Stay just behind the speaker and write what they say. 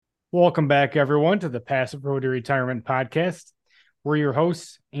Welcome back, everyone, to the Passive Road to Retirement podcast. We're your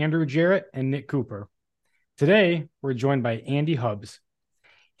hosts, Andrew Jarrett and Nick Cooper. Today, we're joined by Andy Hubbs.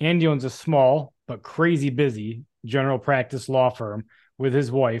 Andy owns a small but crazy busy general practice law firm with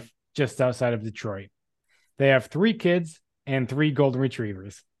his wife just outside of Detroit. They have 3 kids and 3 golden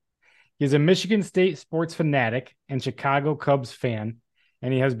retrievers. He's a Michigan State sports fanatic and Chicago Cubs fan,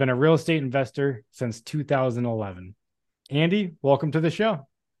 and he has been a real estate investor since 2011. Andy, welcome to the show.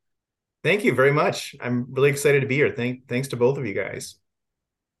 Thank you very much. I'm really excited to be here. Thanks to both of you guys.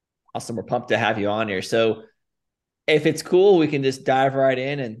 Awesome. We're pumped to have you on here. So if it's cool, we can just dive right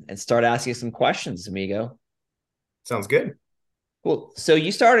in and start asking some questions, amigo. Sounds good. Cool. So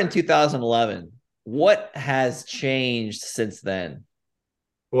you started in 2011. What has changed since then?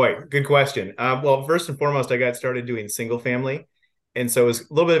 Boy, good question. Well, first and foremost, I got started doing single family. And so it was a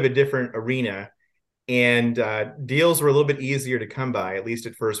little bit of a different arena. And deals were a little bit easier to come by, at least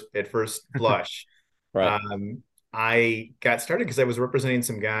at first blush. Right. I got started because I was representing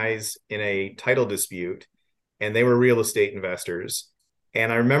some guys in a title dispute, and they were real estate investors. And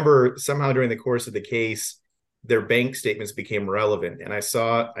I remember somehow during the course of the case, their bank statements became relevant, and I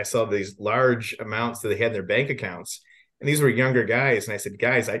saw these large amounts that they had in their bank accounts, and these were younger guys. And I said,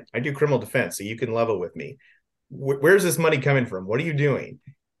 guys, I do criminal defense, so you can level with me. Where's this money coming from? What are you doing?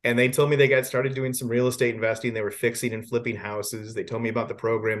 And they told me they got started doing some real estate investing. They were fixing and flipping houses. They told me about the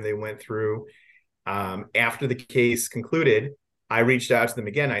program they went through. After the case concluded, I reached out to them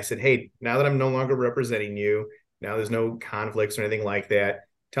again. I said, hey, now that I'm no longer representing you, now there's no conflicts or anything like that,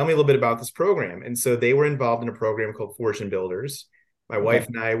 tell me a little bit about this program. And so they were involved in a program called Fortune Builders. My wife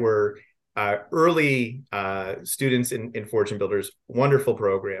and I were early students in Fortune Builders. Wonderful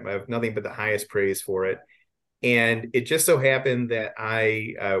program. I have nothing but the highest praise for it. And it just so happened that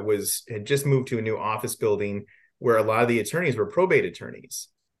I had just moved to a new office building where a lot of the attorneys were probate attorneys.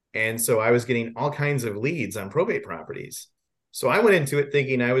 And so I was getting all kinds of leads on probate properties. So I went into it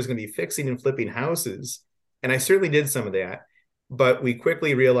thinking I was going to be fixing and flipping houses. And I certainly did some of that. But we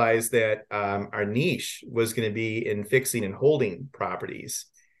quickly realized that our niche was going to be in fixing and holding properties.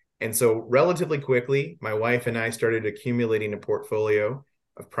 And so relatively quickly, my wife and I started accumulating a portfolio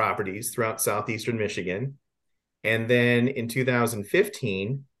of properties throughout southeastern Michigan. And then in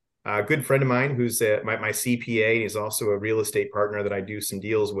 2015, a good friend of mine who's my CPA, and he's also a real estate partner that I do some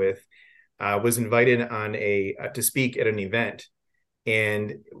deals with, was invited on to speak at an event.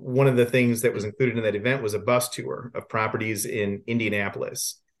 And one of the things that was included in that event was a bus tour of properties in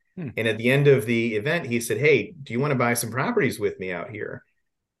Indianapolis. And at the end of the event, he said, hey, do you want to buy some properties with me out here?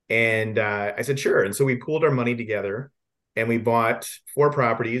 And I said, sure. And so we pooled our money together and we bought 4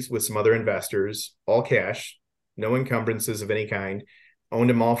 properties with some other investors, all cash, no encumbrances of any kind, owned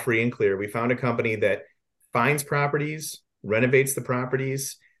them all free and clear. We found a company that finds properties, renovates the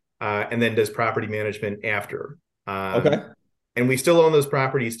properties, and then does property management after. Okay. And we still own those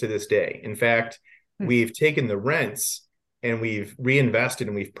properties to this day. In fact, we've taken the rents and we've reinvested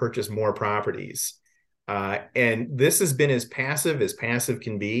and we've purchased more properties. And this has been as passive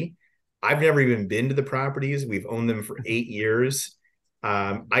can be. I've never even been to the properties. We've owned them for 8 years.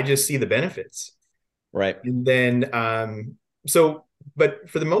 I just see the benefits. Right. And then, but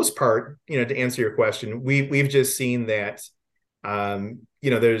for the most part, to answer your question, we've just seen that,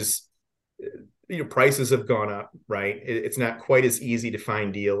 there's, prices have gone up, right? It's not quite as easy to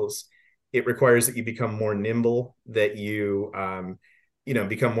find deals. It requires that you become more nimble, that you,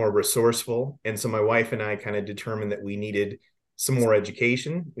 become more resourceful. And so my wife and I kind of determined that we needed some more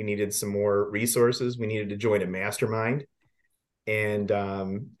education. We needed some more resources. We needed to join a mastermind. And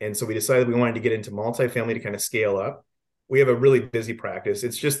so we decided we wanted to get into multifamily to kind of scale up. We have a really busy practice.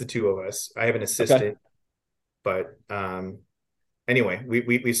 It's just the 2 of us. I have an assistant, but anyway,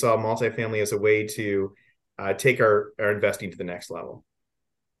 we saw multifamily as a way to take our investing to the next level.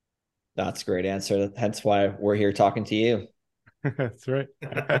 That's a great answer. That's why we're here talking to you. That's right.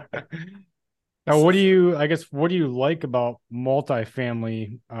 Now, what do you like about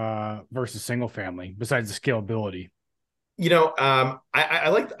multifamily versus single family besides the scalability? I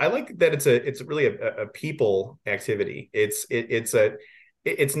like that it's really a people activity.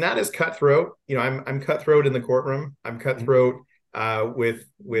 It's not as cutthroat. I'm cutthroat in the courtroom. I'm cutthroat with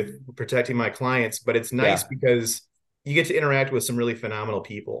protecting my clients, but it's nice because you get to interact with some really phenomenal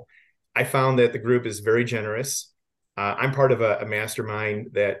people. I found that the group is very generous. I'm part of a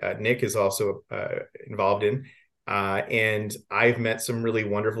mastermind that Nick is also involved in, and I've met some really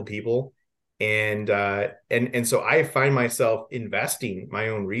wonderful people. And so I find myself investing my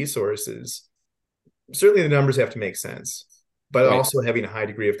own resources. Certainly the numbers have to make sense, but Right. also having a high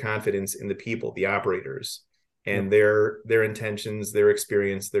degree of confidence in the people, the operators. and their intentions, their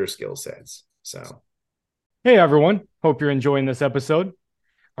experience, their skill sets. So, hey everyone, hope you're enjoying this episode.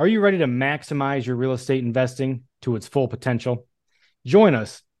 Are you ready to maximize your real estate investing to its full potential? Join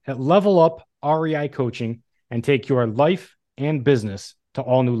us at Level Up REI Coaching and take your life and business to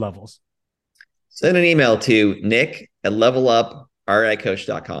all new levels. Send an email to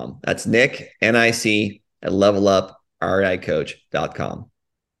nick@levelupreicoach.com. That's Nick, N-I-C, at levelupreicoach.com.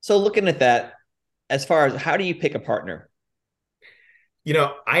 So looking at that, as far as how do you pick a partner?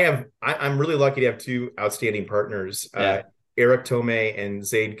 I'm really lucky to have two outstanding partners, Eric Tomei and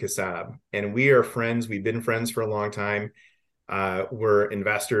Zaid Kassab. And we are friends. We've been friends for a long time. We're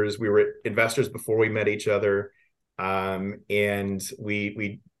investors. We were investors before we met each other. And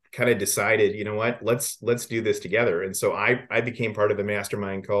we kind of decided, you know what, let's do this together. And so I became part of a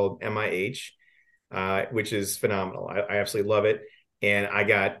mastermind called MIH, which is phenomenal. I absolutely love it. And I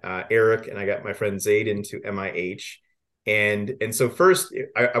got Eric and I got my friend Zaid into MIH. And so first,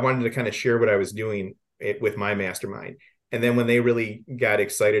 I wanted to kind of share what I was doing with my mastermind. And then when they really got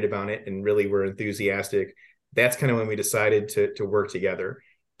excited about it and really were enthusiastic, that's kind of when we decided to work together.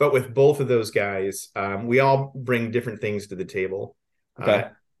 But with both of those guys, we all bring different things to the table. Okay.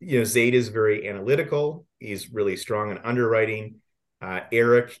 Zaid is very analytical. He's really strong in underwriting.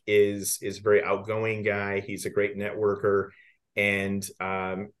 Eric is a very outgoing guy. He's a great networker. And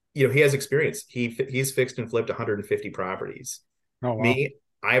he has experience. He's fixed and flipped 150 properties. Oh, wow. Me,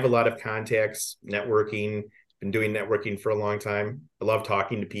 I have a lot of contacts, networking, been doing networking for a long time. I love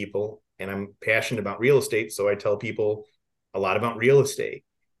talking to people and I'm passionate about real estate. So I tell people a lot about real estate.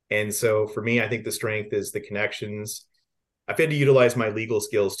 And so for me, I think the strength is the connections. I've had to utilize my legal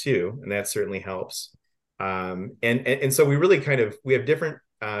skills too, and that certainly helps. And so we really we have different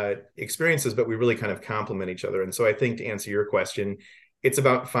experiences, but we really kind of complement each other. And so I think to answer your question, it's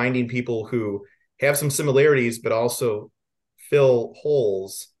about finding people who have some similarities, but also fill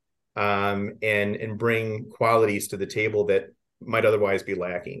holes and bring qualities to the table that might otherwise be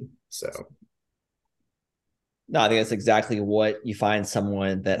lacking. So. No, I think that's exactly what you find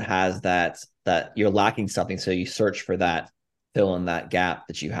someone that has that you're lacking something. So you search for that, fill in that gap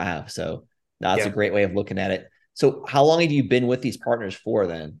that you have. So that's a great way of looking at it. So how long have you been with these partners for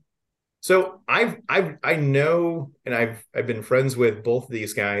then? So I know, and I've been friends with both of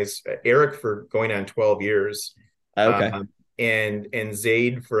these guys, Eric for going on 12 years. Okay. And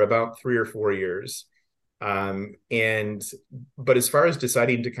Zaid for about 3 or 4 years. But as far as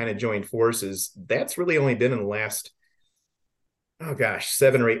deciding to kind of join forces, that's really only been in the last,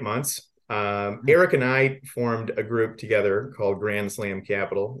 7 or 8 months. Eric and I formed a group together called Grand Slam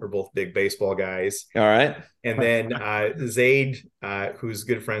Capital. We're both big baseball guys. All right. And then Zaid, who's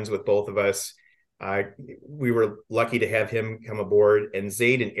good friends with both of us, we were lucky to have him come aboard. And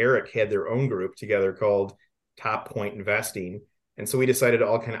Zaid and Eric had their own group together called Top Point Investing. And so we decided to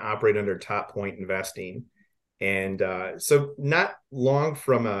all kind of operate under Top Point Investing. And so not long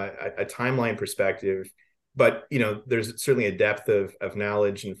from a timeline perspective, but, there's certainly a depth of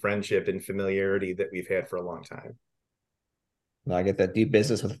knowledge and friendship and familiarity that we've had for a long time. I get that. Do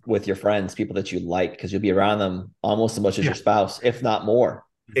business with your friends, people that you like, because you'll be around them almost as much as your spouse, if not more.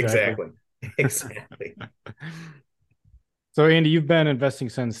 Exactly. So, Andy, you've been investing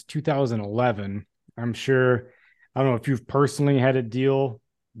since 2011. I'm sure, I don't know if you've personally had a deal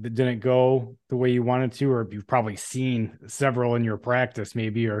that didn't go the way you wanted to, or you've probably seen several in your practice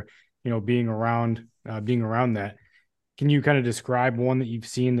maybe, or, being around that. Can you kind of describe one that you've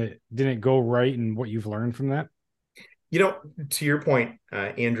seen that didn't go right and what you've learned from that? To your point,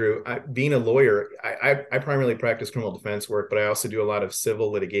 Andrew, being a lawyer, I primarily practice criminal defense work, but I also do a lot of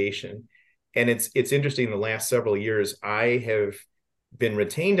civil litigation. And it's interesting, in the last several years, I have been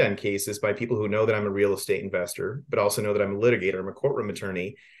retained on cases by people who know that I'm a real estate investor, but also know that I'm a litigator, I'm a courtroom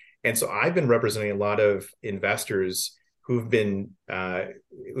attorney. And so I've been representing a lot of investors who've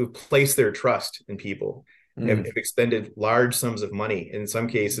placed their trust in people, have expended large sums of money, in some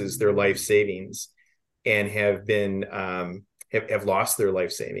cases their life savings, and have been have lost their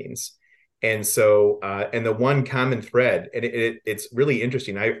life savings. And so and the one common thread, and it's really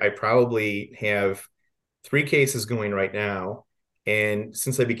interesting, I probably have 3 cases going right now. And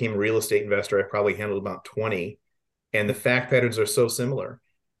since I became a real estate investor, I've probably handled about 20. And the fact patterns are so similar.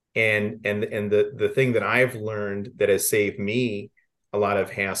 And the thing that I've learned that has saved me a lot of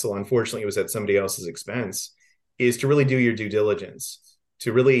hassle, unfortunately it was at somebody else's expense, is to really do your due diligence,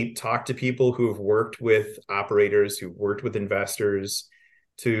 to really talk to people who have worked with operators, who've worked with investors,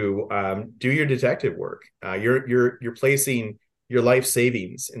 to do your detective work. You're placing your life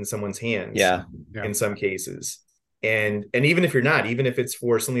savings in someone's hands in some cases. And even if you're not, even if it's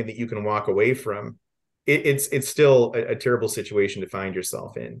for something that you can walk away from, it's still a terrible situation to find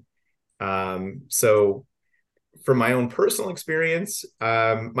yourself in. So from my own personal experience,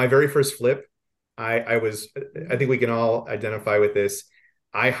 my very first flip, I think we can all identify with this.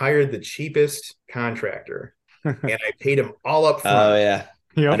 I hired the cheapest contractor and I paid him all up Oh front yeah.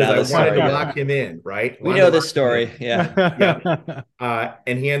 I Yep. because know I this wanted to story. lock him in, right? We Wanted to know lock this him story. in. Yeah. Yeah.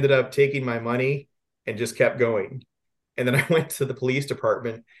 And he ended up taking my money and just kept going. And then I went to the police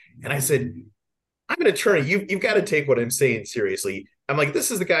department and I said, I'm an attorney. You've got to take what I'm saying seriously. I'm like,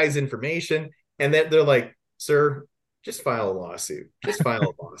 this is the guy's information. And then they're like, sir, just file a lawsuit. Just file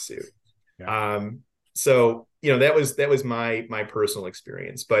a lawsuit. Yeah. So that was my personal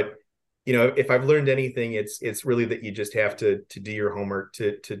experience. But if I've learned anything, it's really that you just have to do your homework,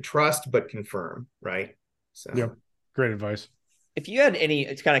 to trust but confirm, right? So Yep. Great advice. If you had any,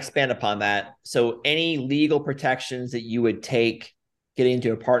 to kind of expand upon that, so any legal protections that you would take getting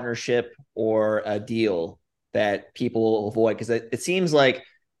into a partnership or a deal that people will avoid, because it seems like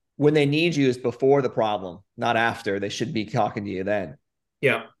when they need you is before the problem, not after. They should be talking to you then.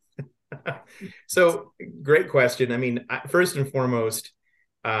 Yeah. So great question. I mean, first and foremost,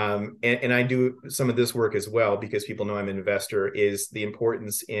 and I do some of this work as well because people know I'm an investor, is the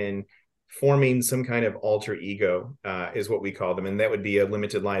importance in forming some kind of alter ego, is what we call them. And that would be a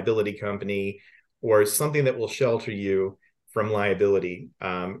limited liability company or something that will shelter you from liability.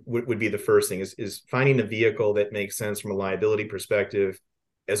 Would be the first thing, is finding a vehicle that makes sense from a liability perspective,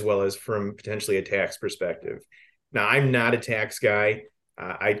 as well as from potentially a tax perspective. Now, I'm not a tax guy.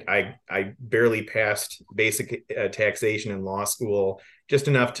 I barely passed basic taxation in law school, just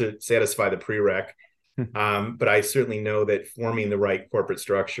enough to satisfy the prereq. But I certainly know that forming the right corporate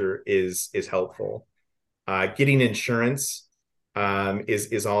structure is helpful. Getting insurance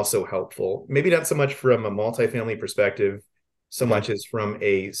is also helpful. Maybe not so much from a multifamily perspective, so much as from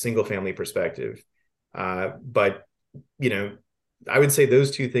a single family perspective. But I would say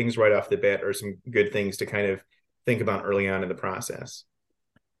those two things right off the bat are some good things to kind of think about early on in the process.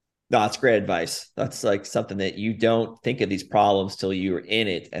 No, that's great advice. That's like something that you don't think of these problems till you're in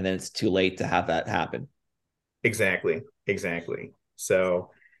it, and then it's too late to have that happen. Exactly.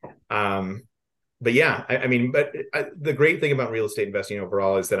 So, but yeah, I mean, the great thing about real estate investing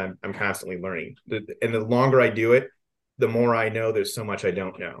overall is that I'm constantly learning, and the longer I do it, the more I know. There's so much I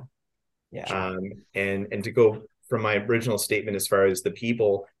don't know. Yeah. And to go from my original statement as far as the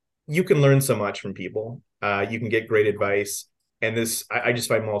people, you can learn so much from people. You can get great advice. And I just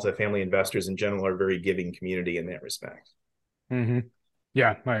find multifamily investors in general are a very giving community in that respect. Mm-hmm.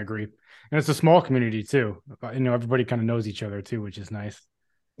 Yeah, I agree. And it's a small community too. Everybody kind of knows each other too, which is nice.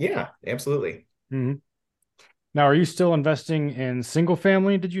 Yeah, absolutely. Mm-hmm. Now, are you still investing in single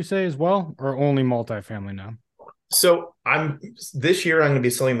family, did you say, as well, or only multifamily now? So this year I'm going to be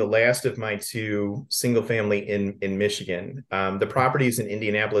selling the last of my two single family in Michigan. The properties in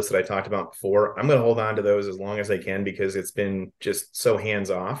Indianapolis that I talked about before, I'm going to hold on to those as long as I can because it's been just so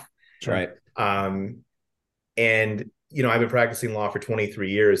hands off. Right. And I've been practicing law for 23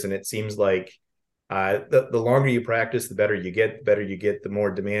 years, and it seems like the longer you practice, the better you get. The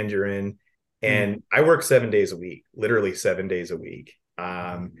more demand you're in. And I work 7 days a week, literally 7 days a week.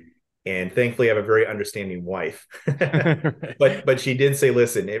 And thankfully, I have a very understanding wife. but she did say,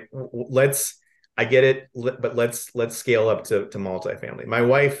 "Listen, I get it, but let's scale up to multifamily." My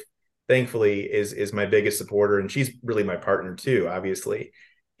wife, thankfully, is my biggest supporter, and she's really my partner too, obviously.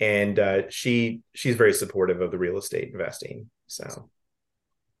 And she's very supportive of the real estate investing. So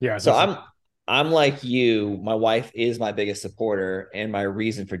yeah. So I'm like you. My wife is my biggest supporter and my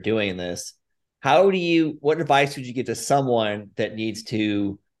reason for doing this. What advice would you give to someone that needs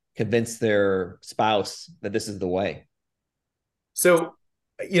to convince their spouse that this is the way? So,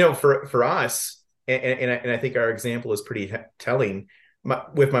 for us, and I think our example is pretty telling.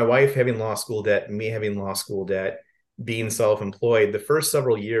 With my wife having law school debt and me having law school debt, being self-employed, the first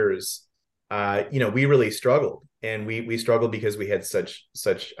several years, we really struggled, and we struggled because we had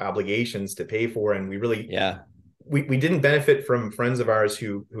such obligations to pay for, and we didn't benefit from friends of ours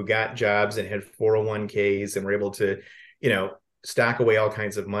who got jobs and had 401ks and were able to, stack away all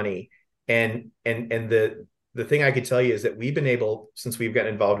kinds of money. And the thing I could tell you is that we've been able, since we've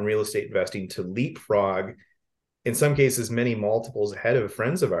gotten involved in real estate investing, to leapfrog, in some cases, many multiples ahead of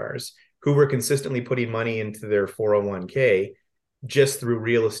friends of ours who were consistently putting money into their 401k just through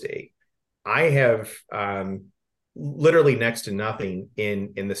real estate. I have literally next to nothing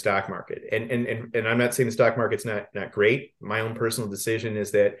in the stock market. And I'm not saying the stock market's not great. My own personal decision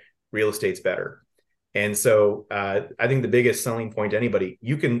is that real estate's better. And so I think the biggest selling point to anybody,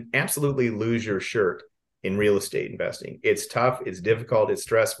 you can absolutely lose your shirt in real estate investing. It's tough, it's difficult, it's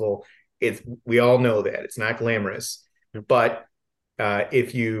stressful, we all know that it's not glamorous, Yep. but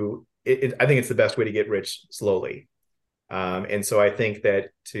if you, I think it's the best way to get rich slowly. And so I think that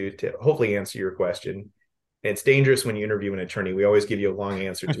to hopefully answer your question, it's dangerous when you interview an attorney. We always give you a long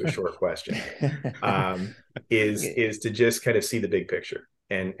answer to a short question. Is to just kind of see the big picture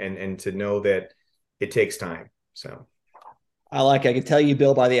and to know that it takes time. So I can tell you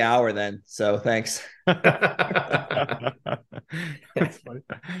bill by the hour then. So thanks. That's funny.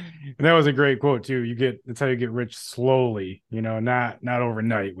 And that was a great quote too. That's how you get rich slowly, not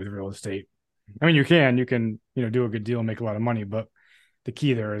overnight with real estate. I mean, you can, do a good deal and make a lot of money, but the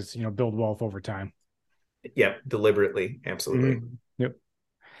key there is, build wealth over time. Yeah, deliberately. Absolutely. Mm-hmm. Yep.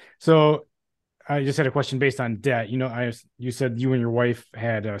 So I just had a question based on debt. You said you and your wife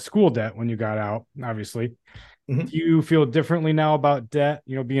had school debt when you got out, obviously. Mm-hmm. Do you feel differently now about debt,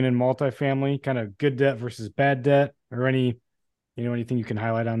 being in multifamily, kind of good debt versus bad debt, or anything you can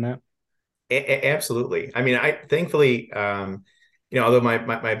highlight on that? Absolutely. I mean, thankfully, although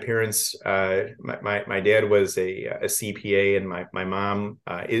my parents, my dad was a CPA and my mom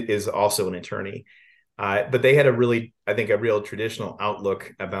is also an attorney, but they had a real traditional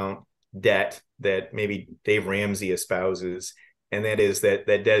outlook about debt that maybe Dave Ramsey espouses, and that is that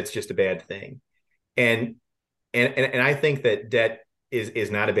debt is just a bad thing, and I think that debt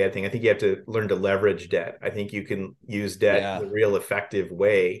is not a bad thing. I think you have to learn to leverage debt. I think you can use debt in a real effective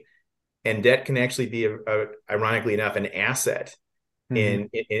way, and debt can actually be ironically enough an asset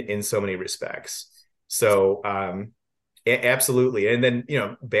in so many respects. So absolutely. And then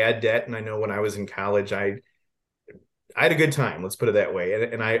bad debt, and I know when I was in college I had a good time, let's put it that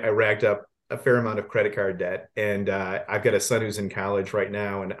way, and I racked up a fair amount of credit card debt, and I've got a son who's in college right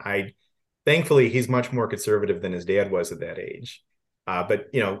now, and thankfully he's much more conservative than his dad was at that age, but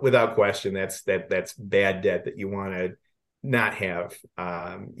without question that's bad debt that you want to not have.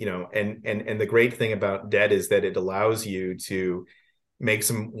 And the great thing about debt is that it allows you to make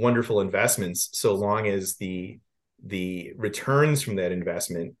some wonderful investments so long as the returns from that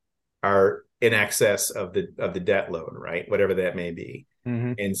investment are in excess of the debt load, right? Whatever that may be.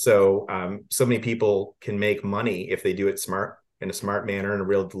 Mm-hmm. And so so many people can make money if they do it in a smart manner, in a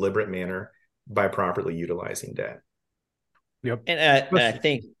real deliberate manner, by properly utilizing debt. Yep. And I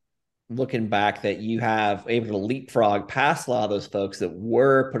think looking back that you have able to leapfrog past a lot of those folks that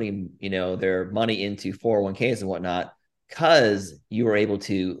were putting, their money into 401ks and whatnot, because you were able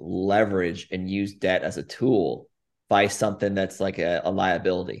to leverage and use debt as a tool by something that's like a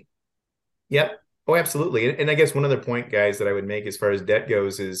liability. Yep. Oh, absolutely. And I guess one other point, guys, that I would make as far as debt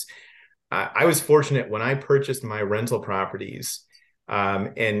goes is I was fortunate when I purchased my rental properties,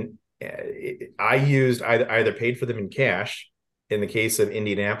 and I used either paid for them in cash in the case of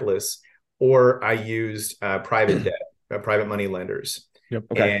Indianapolis, or I used private debt, private money lenders. Yep.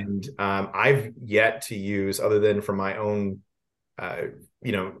 Okay. And I've yet to use, other than for my own,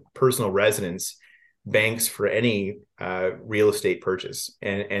 personal residence, banks for any real estate purchase.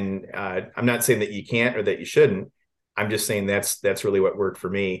 And I'm not saying that you can't or that you shouldn't. I'm just saying that's really what worked for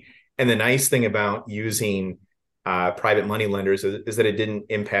me. And the nice thing about using private money lenders is that it didn't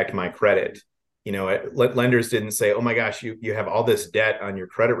impact my credit. Lenders didn't say, "Oh my gosh, you have all this debt on your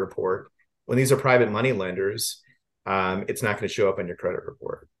credit report." When these are private money lenders, it's not going to show up on your credit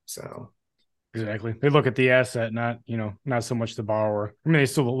report. So exactly, they look at the asset, not so much the borrower. I mean, they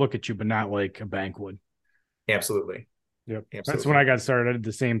still look at you, but not like a bank would. Absolutely. Yep. Absolutely. That's when I got started. I did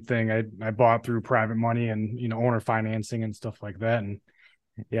the same thing. I bought through private money and owner financing and stuff like that. And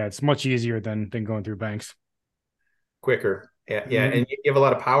yeah, it's much easier than going through banks. Quicker. Yeah. Mm-hmm. And you have a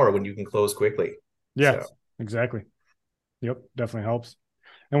lot of power when you can close quickly. Yeah, exactly. Yep. Definitely helps.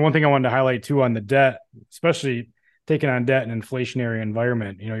 And one thing I wanted to highlight too on the debt, especially taking on debt in an inflationary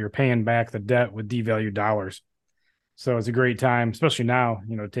environment, you're paying back the debt with devalued dollars. So it's a great time, especially now,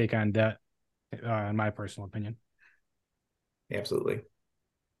 to take on debt, in my personal opinion. Absolutely.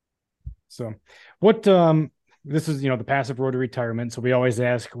 So what, this is, the passive road to retirement. So we always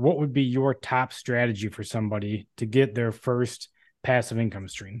ask, what would be your top strategy for somebody to get their first passive income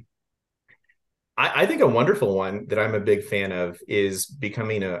stream? I think a wonderful one that I'm a big fan of is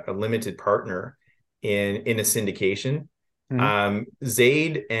becoming a limited partner in a syndication. Mm-hmm.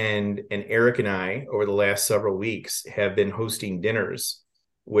 Zaid and Eric and I, over the last several weeks, have been hosting dinners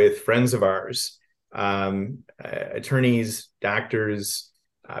with friends of ours, attorneys, doctors,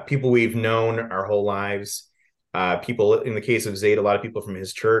 people we've known our whole lives, people, in the case of Zaid, a lot of people from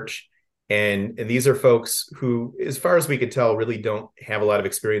his church. And these are folks who, as far as we could tell, really don't have a lot of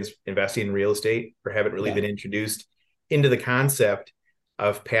experience investing in real estate, or haven't really been introduced into the concept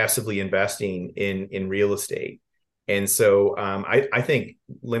of passively investing in real estate. And so I think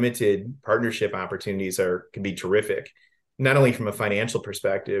limited partnership opportunities can be terrific, not only from a financial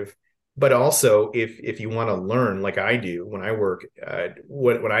perspective, but also if you want to learn like I do when I work,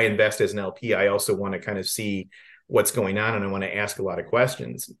 when I invest as an LP, I also want to kind of see what's going on, and I want to ask a lot of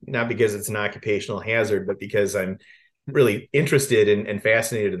questions, not because it's an occupational hazard, but because I'm really interested and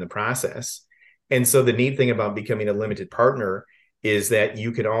fascinated in the process. And so the neat thing about becoming a limited partner is that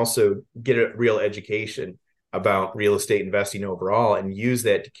you can also get a real education about real estate investing overall and use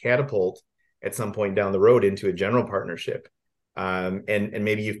that to catapult at some point down the road into a general partnership. And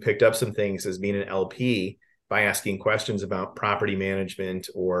maybe you've picked up some things as being an LP by asking questions about property management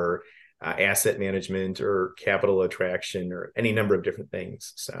or asset management or capital attraction or any number of different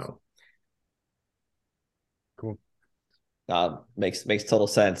things. So Cool. Makes total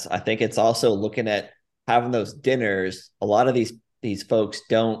sense. I think it's also looking at having those dinners. A lot of these folks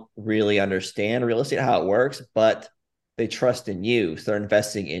don't really understand real estate, how it works, but they trust in you. So they're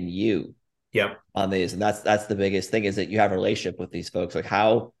investing in you. Yeah. On these. And that's the biggest thing, is that you have a relationship with these folks. Like,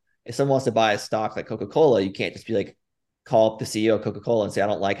 how, if someone wants to buy a stock like Coca-Cola, you can't just be like, call up the CEO of Coca-Cola and say, I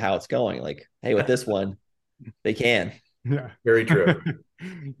don't like how it's going. Like, hey, with this one, they can. Yeah. Very true.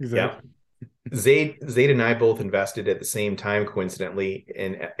 Exactly. Yeah. Zaid and I both invested at the same time, coincidentally,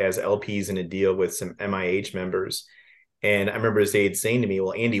 as LPs in a deal with some MIH members. And I remember Zaid saying to me,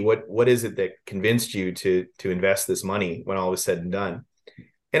 well, Andy, what is it that convinced you to invest this money when all was said and done?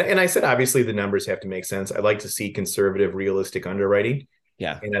 And I said, obviously, the numbers have to make sense. I'd like to see conservative, realistic underwriting.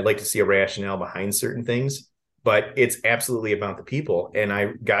 Yeah. And I'd like to see a rationale behind certain things. But it's absolutely about the people. And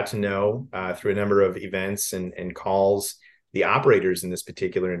I got to know through a number of events and calls the operators in this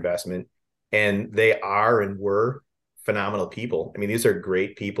particular investment. And they are and were phenomenal people. I mean, these are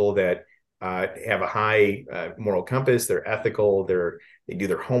great people that have a high moral compass. They're ethical. They do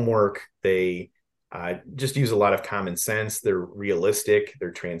their homework. They just use a lot of common sense. They're realistic.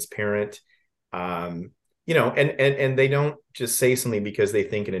 They're transparent. And they don't just say something because they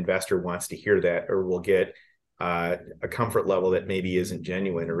think an investor wants to hear that or will get a comfort level that maybe isn't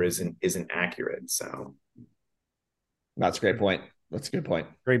genuine or isn't accurate. So that's a great point. That's a good point.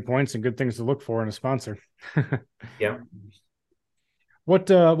 Great points and good things to look for in a sponsor. Yeah. What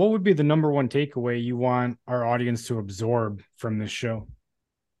would be the number one takeaway you want our audience to absorb from this show?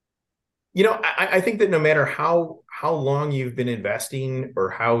 I think that no matter how long you've been investing or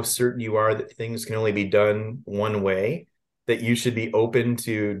how certain you are that things can only be done one way, that you should be open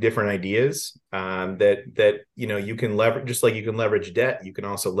to different ideas. That you can leverage, just like you can leverage debt, you can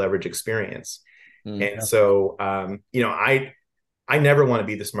also leverage experience. And so I never want to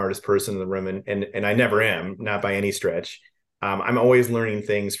be the smartest person in the room, and I never am, not by any stretch. I'm always learning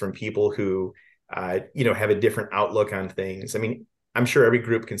things from people who have a different outlook on things. I mean, I'm sure every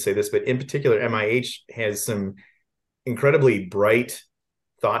group can say this, but in particular, MIH has some incredibly bright,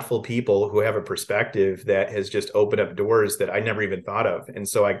 thoughtful people who have a perspective that has just opened up doors that I never even thought of. And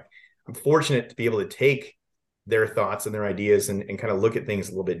so I'm fortunate to be able to take their thoughts and their ideas and kind of look at things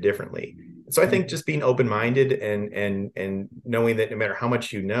a little bit differently. So I think just being open-minded and knowing that no matter how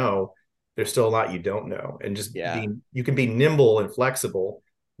much you know, there's still a lot you don't know. And just you can be nimble and flexible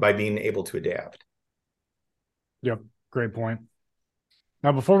by being able to adapt. Yep. Great point.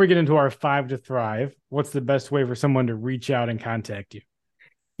 Now, before we get into our 5 to Thrive, what's the best way for someone to reach out and contact you?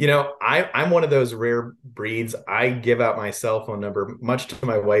 I'm one of those rare breeds. I give out my cell phone number, much to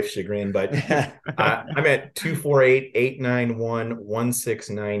my wife's chagrin, but I'm at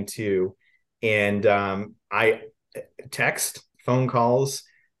 248-891-1692. And I text, phone calls.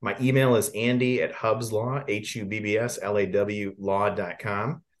 My email is andy@hubbslaw, HUBBSLAW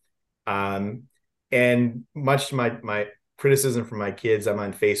law.com. And much to my criticism from my kids, I'm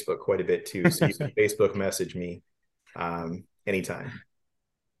on Facebook quite a bit too. So you can Facebook message me anytime.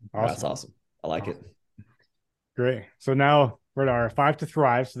 Awesome. That's awesome. I like it. Great. So now we're at our 5 to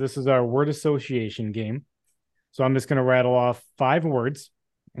Thrive. So this is our word association game. So I'm just going to rattle off 5 words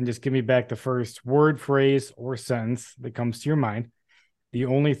and just give me back the first word, phrase, or sentence that comes to your mind. The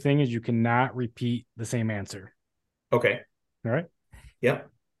only thing is you cannot repeat the same answer. Okay. All right. Yep.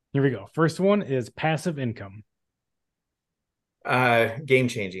 Here we go. First one is passive income. Game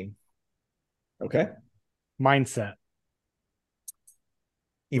changing. Okay. Mindset.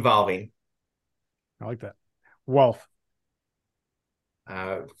 Evolving. I like that. Wealth.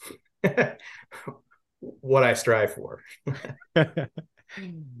 What I strive for.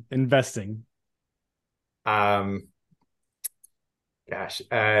 Investing.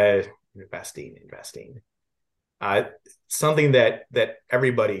 Investing. Something that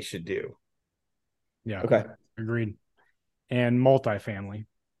everybody should do. Yeah. Okay. Agreed. And multifamily.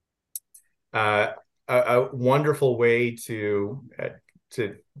 A a wonderful way to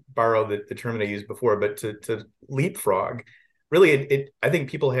borrow the term that I used before, but to leapfrog. Really, I think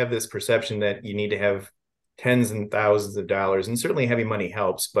people have this perception that you need to have tens and thousands of dollars, and certainly having money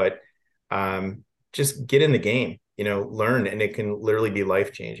helps, but just get in the game, learn, and it can literally be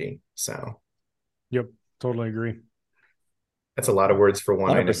life-changing. So yep, totally agree. That's a lot of words for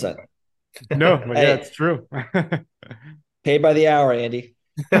one. 100%. No, but yeah, it's true. Paid by the hour, Andy.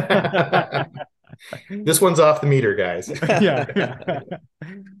 This one's off the meter, guys. Yeah.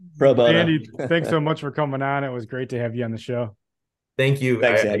 Pro bono. Andy, thanks so much for coming on. It was great to have you on the show. Thank you.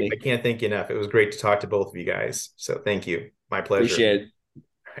 Thanks, Andy. I can't thank you enough. It was great to talk to both of you guys. So thank you. My pleasure. Appreciate it. All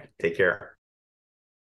right, take care.